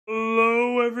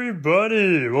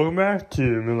everybody! Welcome back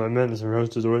to Midnight Madness. I'm your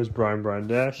host as always, Brian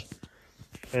Dash.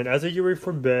 And as I get ready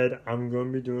for bed, I'm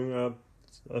going to be doing a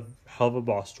hell of a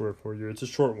boss story for you. It's a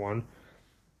short one.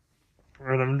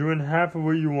 And I'm doing half of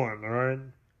what you want, alright?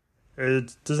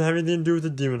 It doesn't have anything to do with the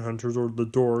Demon Hunters or the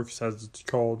Dorks, as it's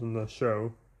called in the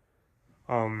show.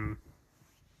 But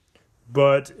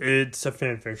it's a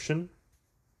fan fiction.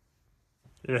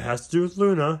 It has to do with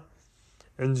Loona.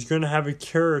 And it's going to have a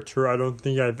character I don't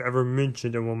think I've ever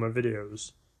mentioned in one of my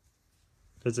videos.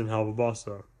 That's in hell of a boss,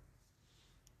 though.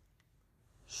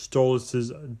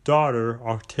 Stolas' daughter,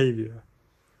 Octavia.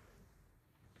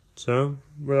 So,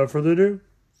 without further ado,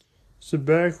 sit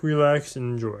back, relax,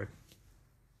 and enjoy.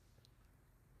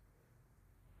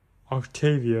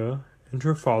 Octavia and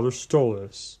her father,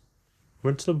 Stolas,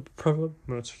 went to the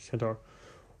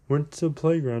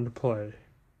playground to play.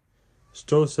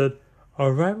 Stolas said,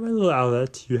 "Alright, my little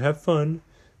owlet, you have fun.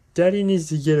 Daddy needs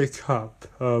to get a cup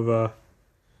of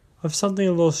something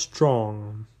a little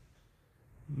strong.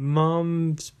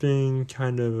 Mom's being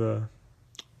kind of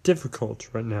difficult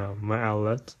right now, my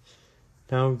owlet.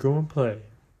 Now go and play."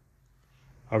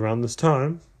 Around this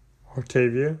time,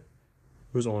 Octavia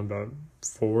was only about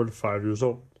 4 to 5 years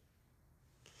old.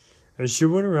 And she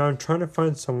went around trying to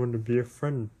find someone to be a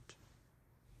friend.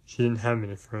 She didn't have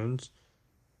many friends.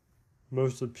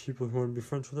 Most of the people who wanted to be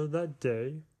friends with her that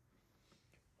day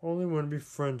only wanted to be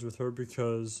friends with her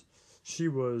because she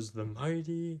was the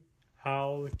mighty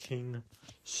Owl King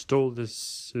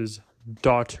Stolas'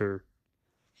 daughter.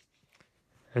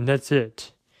 And that's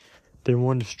it. They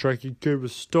wanted to strike it good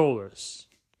with Stolas.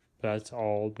 That's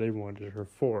all they wanted her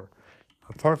for.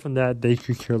 Apart from that, they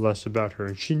could care less about her,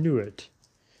 and she knew it.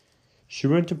 She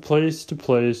went to place,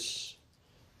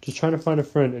 just trying to find a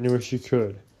friend any way she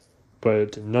could.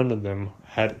 But none of them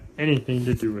had anything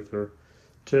to do with her.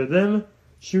 To them,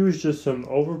 she was just some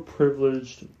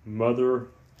overprivileged mother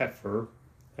effer,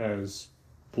 as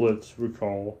Blitz would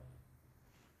call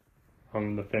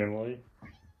the family,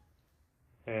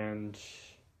 and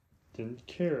didn't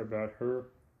care about her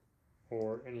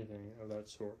or anything of that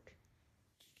sort.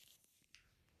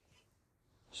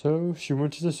 So she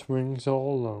went to the swings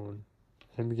all alone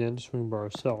and began to swing by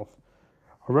herself.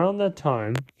 Around that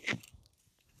time,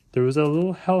 there was a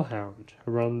little hellhound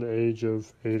around the age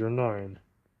of 8 or 9.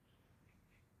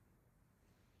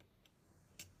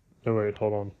 No, wait,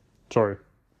 hold on. Sorry.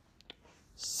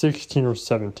 16 or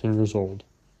 17 years old.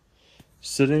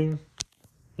 Sitting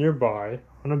nearby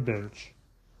on a bench,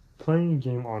 playing a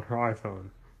game on her iPhone.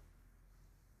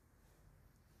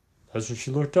 That's when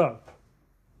she looked up,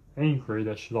 angry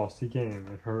that she lost the game,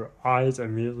 and her eyes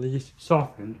immediately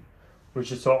softened when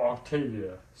she saw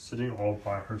Octavia sitting all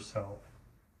by herself.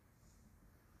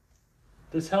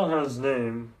 This hellhound's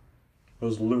name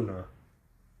was Loona.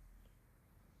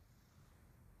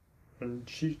 And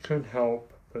she couldn't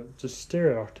help but just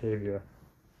stare at Octavia.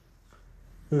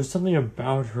 There was something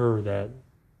about her that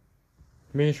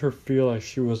made her feel like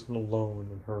she wasn't alone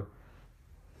in her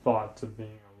thoughts of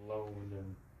being alone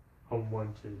and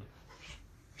unwanted.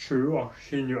 True,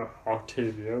 she knew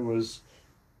Octavia was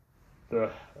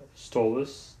the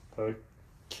Stolas, the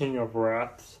king of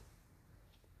wraths,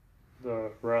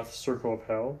 the wrath circle of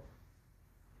hell,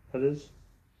 that is.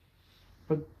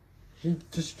 But he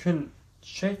just couldn't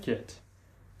shake it.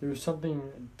 There was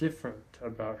something different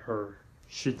about her,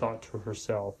 she thought to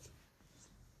herself.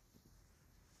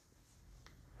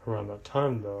 Around that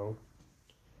time, though,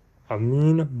 a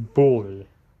mean bully,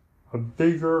 a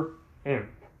bigger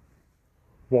imp,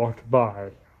 walked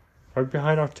by, right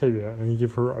behind Octavia, and he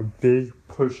gave her a big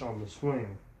push on the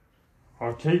swing.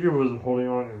 Octavia wasn't holding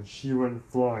on, and she went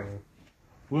flying.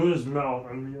 Loona's mouth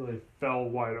immediately fell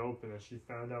wide open as she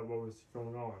found out what was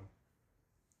going on.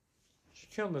 She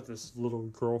can't let this little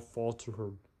girl fall to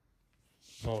her,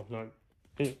 not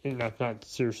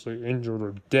seriously injured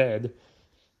or dead.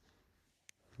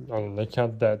 On the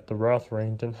account that the Wrath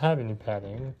Ring didn't have any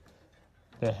padding.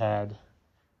 They had,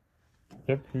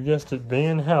 yep, you guessed it, being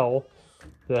in hell,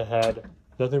 they had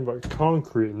nothing but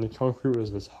concrete, and the concrete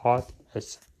was as hot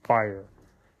as fire.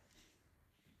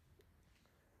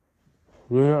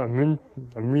 Loona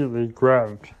immediately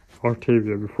grabbed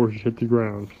Octavia before she hit the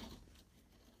ground.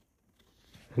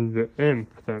 And the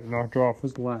imp that knocked her off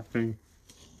was laughing,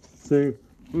 saying,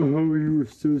 "Oh, you were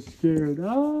so scared.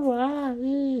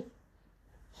 Oh,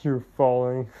 you're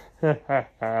falling. Ha ha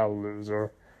ha,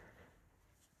 loser."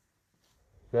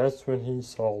 That's when he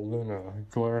saw Loona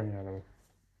glaring at him.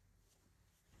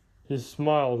 He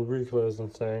smiled weakly as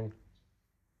if saying,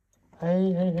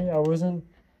 Hey, I wasn't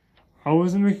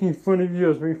making fun of you. I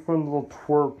was making fun of the little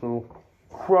twerp, little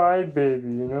crybaby,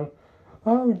 you know?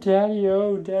 Oh, Daddy,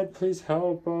 oh, Dad, please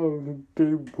help. Oh, the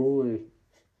big bully.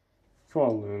 Come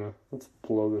on, Luna. Let's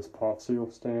blow this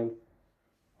popsicle stand.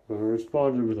 Luna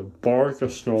responded with a bark, a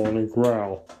snarl, and a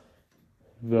growl.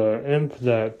 The imp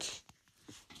that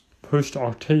pushed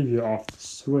Octavia off the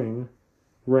swing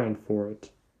ran for it.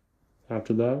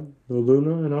 After that,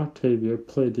 Loona and Octavia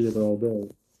played together all day.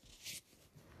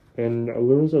 In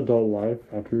Luna's adult life,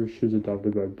 after she was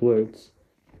adopted by Blitz,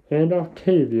 and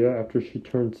Octavia, after she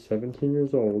turned 17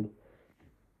 years old,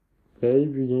 they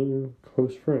became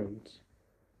close friends.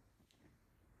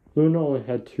 Loona only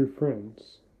had 2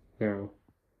 friends now.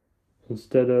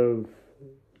 Instead of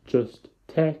just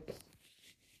Tex,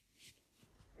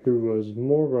 who was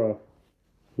more of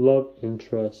a love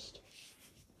interest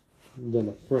than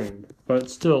a friend, but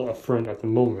still a friend at the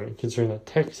moment, considering that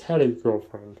Tex had a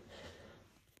girlfriend.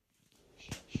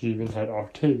 She even had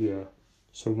Octavia.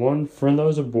 So one friend that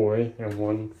was a boy and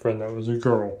one friend that was a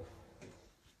girl.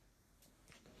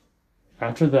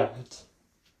 After that,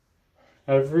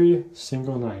 every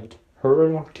single night, her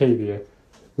and Octavia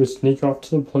would sneak off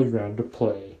to the playground to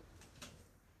play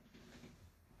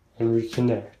and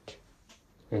reconnect.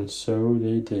 And so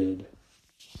they did.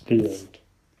 The end.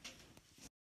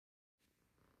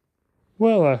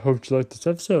 Well, I hope you liked this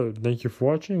episode. Thank you for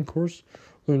watching. Of course,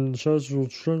 when the shows will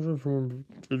children from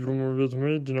more videos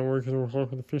made, do not work in the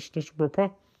with the fish dish,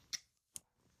 Papa.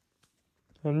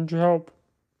 I need your help.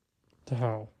 To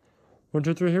how? 1,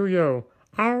 2, 3, here we go.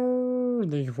 Ow!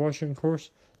 Thank you for watching, of course.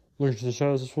 Look to the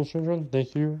shadows of full children.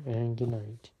 Thank you, and good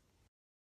night.